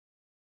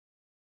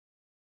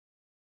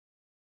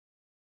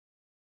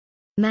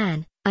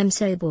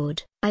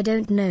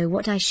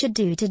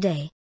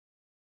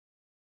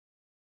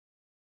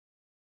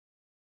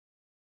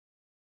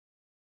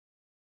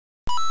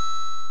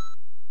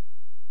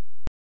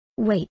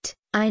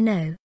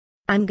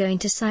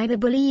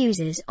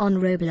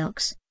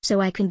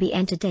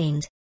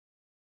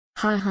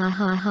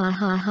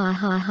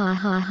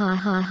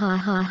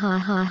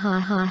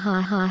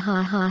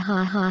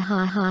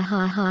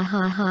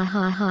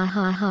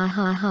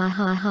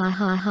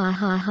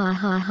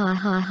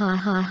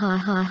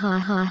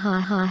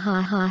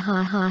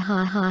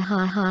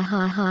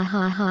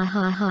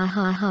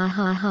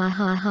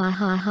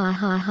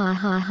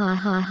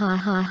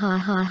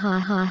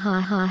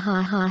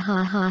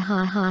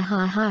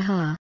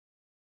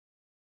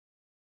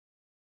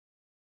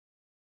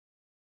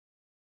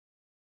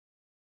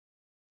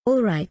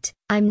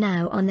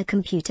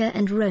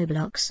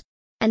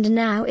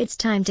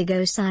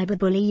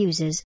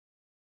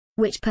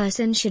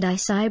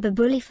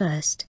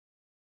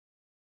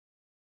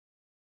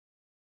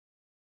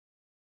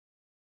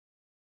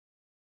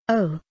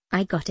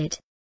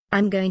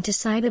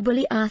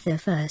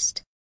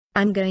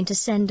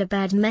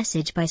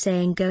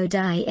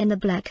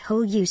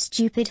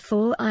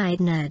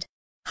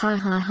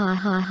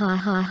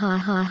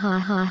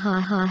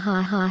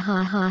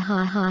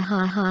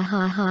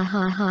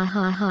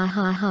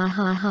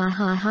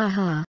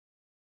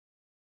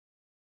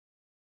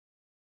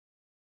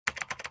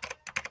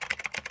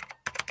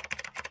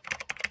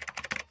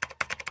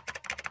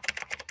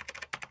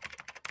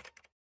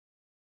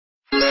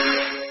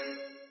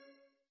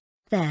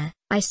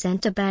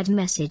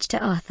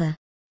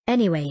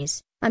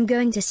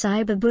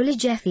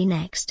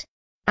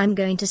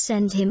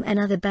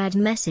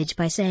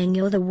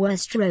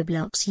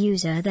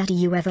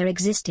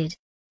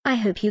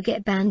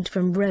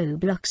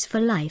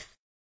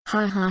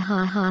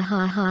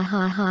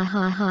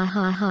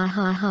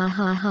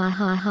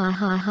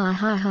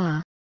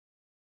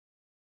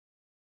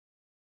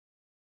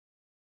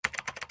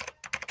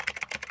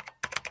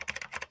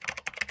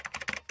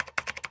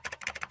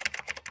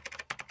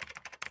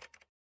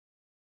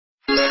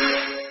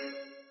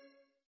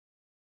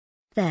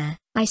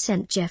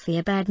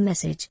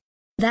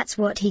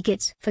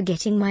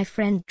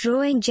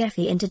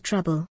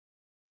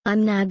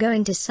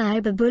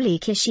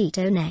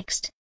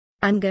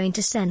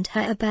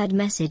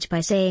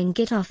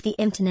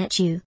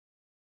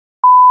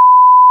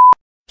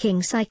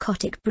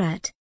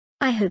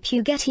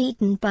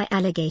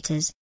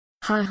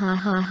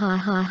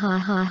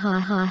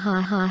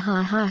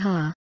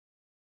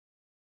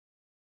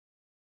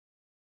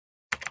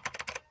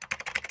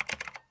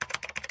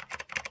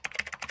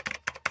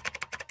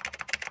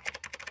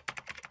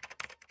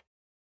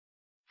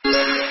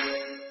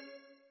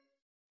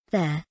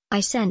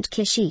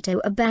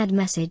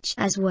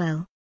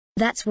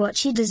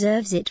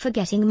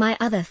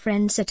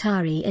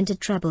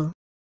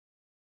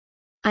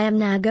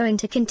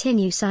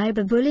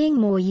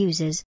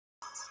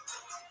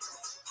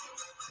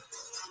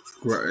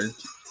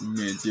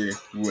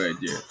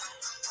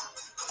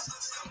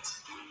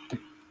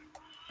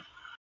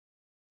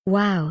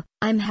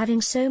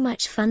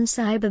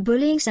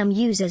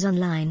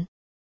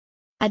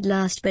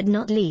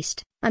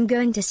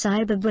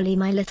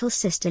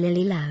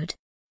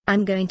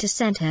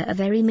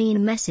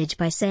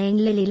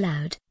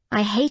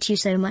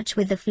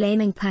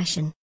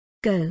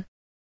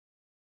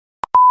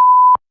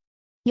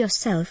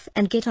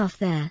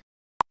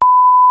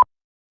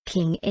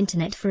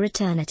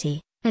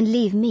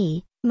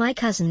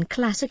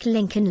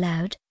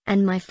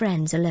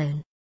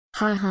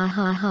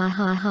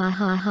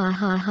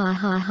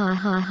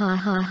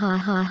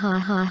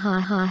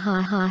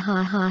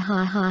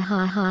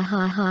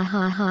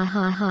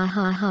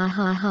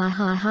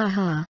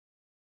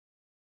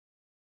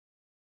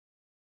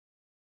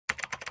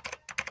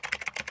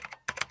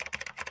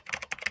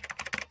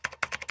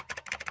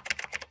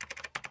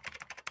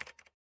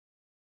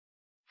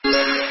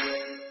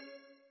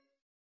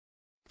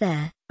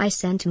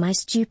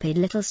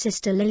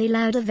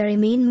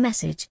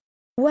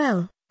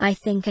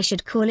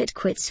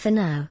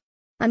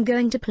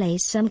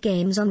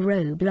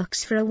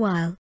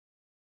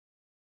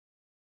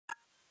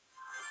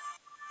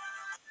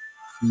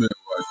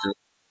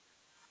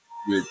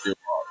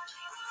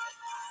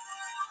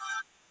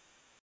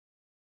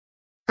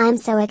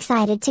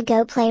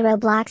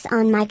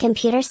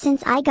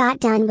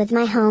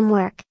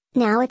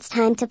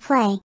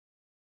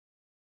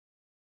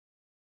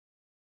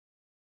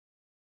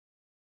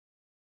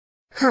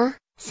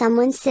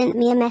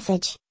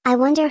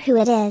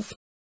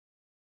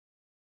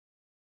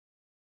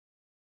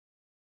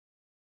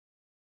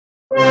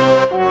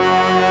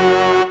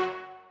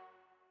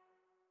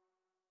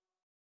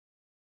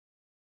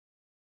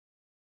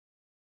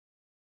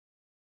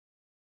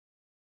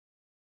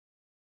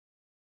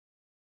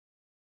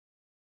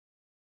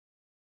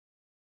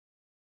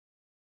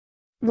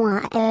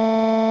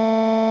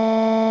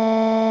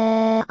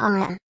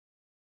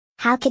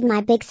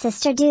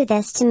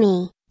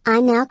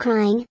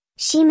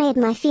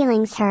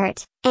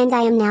and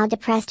I am now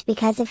depressed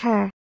because of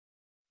her.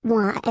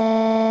 Why?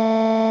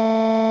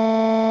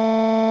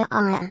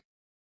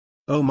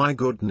 Oh my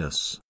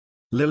goodness.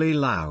 Lily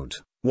Loud,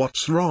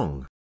 what's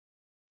wrong?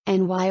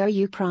 And why are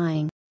you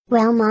crying?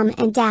 Well, Mom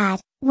and Dad,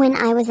 when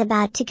I was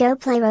about to go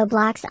play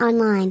Roblox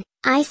online,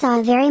 I saw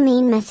a very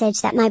mean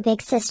message that my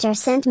big sister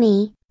sent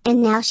me,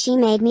 and now she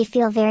made me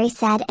feel very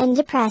sad and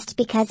depressed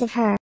because of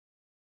her.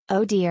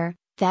 Oh dear,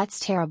 that's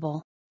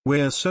terrible.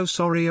 We're so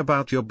sorry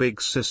about your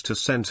big sister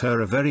sent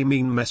her a very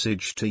mean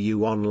message to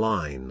you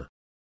online.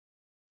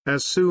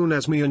 As soon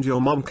as me and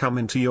your mom come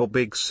into your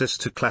big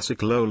sister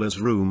Classic Lola's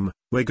room,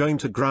 we're going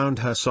to ground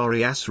her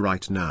sorry ass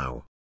right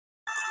now.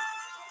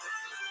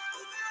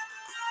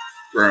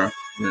 Bruh.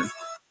 Yeah.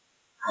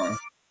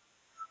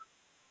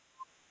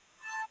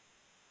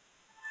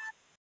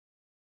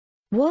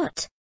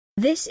 What?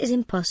 This is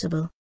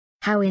impossible.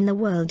 How in the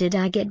world did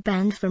I get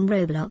banned from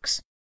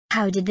Roblox?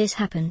 How did this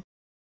happen?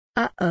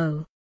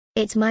 Uh-oh.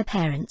 It's my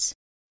parents.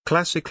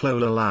 Classic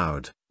Lola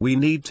Loud, we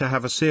need to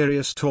have a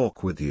serious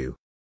talk with you.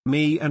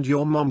 Me and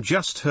your mom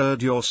just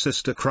heard your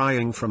sister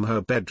crying from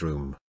her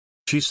bedroom.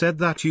 She said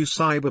that you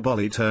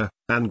cyberbullied her,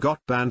 and got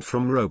banned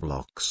from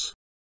Roblox.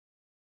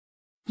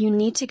 You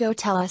need to go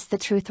tell us the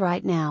truth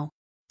right now.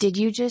 Did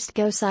you just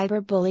go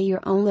cyberbully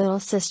your own little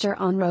sister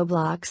on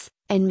Roblox,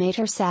 and made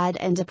her sad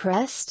and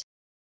depressed?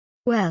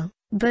 Well,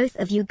 both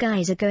of you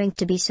guys are going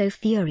to be so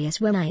furious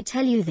when I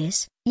tell you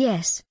this.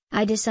 Yes,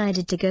 I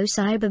decided to go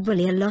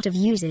cyberbully a lot of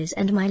users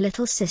and my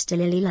little sister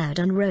Lily Loud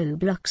on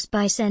Roblox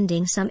by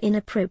sending some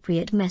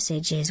inappropriate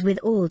messages with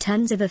all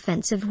tons of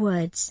offensive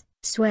words,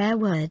 swear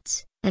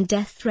words, and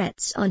death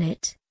threats on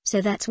it.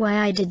 So that's why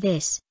I did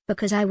this,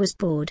 because I was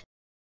bored.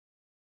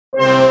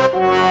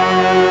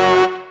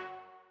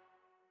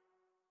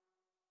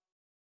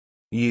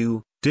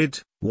 You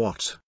did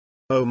what?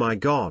 Oh my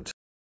god.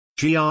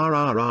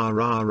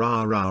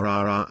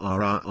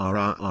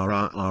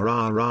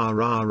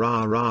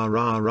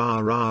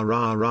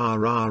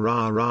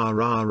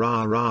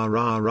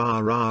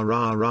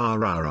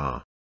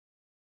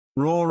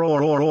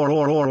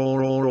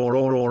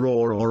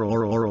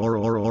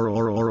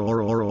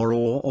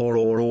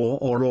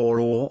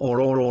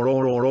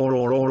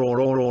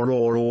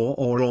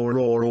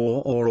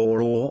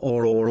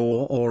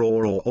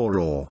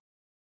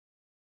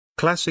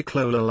 Classic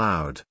Lola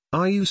Loud,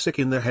 are you sick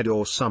in the head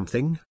or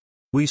something?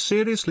 We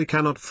seriously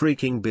cannot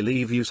freaking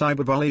believe you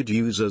cyberbullied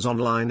users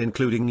online,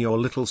 including your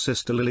little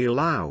sister Lily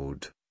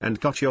Loud, and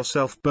got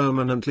yourself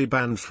permanently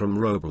banned from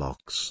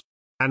Roblox.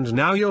 And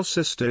now your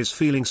sister is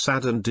feeling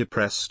sad and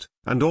depressed,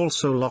 and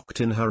also locked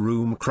in her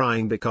room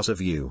crying because of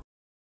you.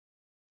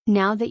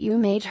 Now that you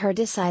made her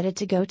decided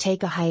to go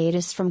take a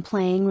hiatus from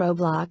playing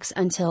Roblox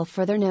until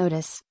further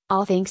notice,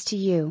 all thanks to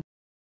you.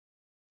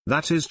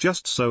 That is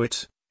just so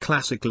it,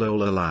 Classic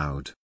Lola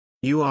Loud.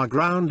 You are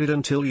grounded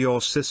until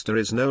your sister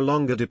is no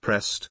longer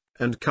depressed,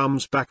 and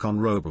comes back on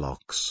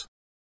Roblox.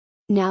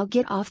 Now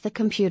get off the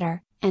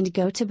computer, and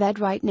go to bed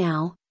right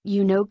now,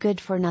 you no good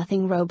for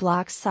nothing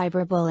Roblox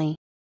cyberbully.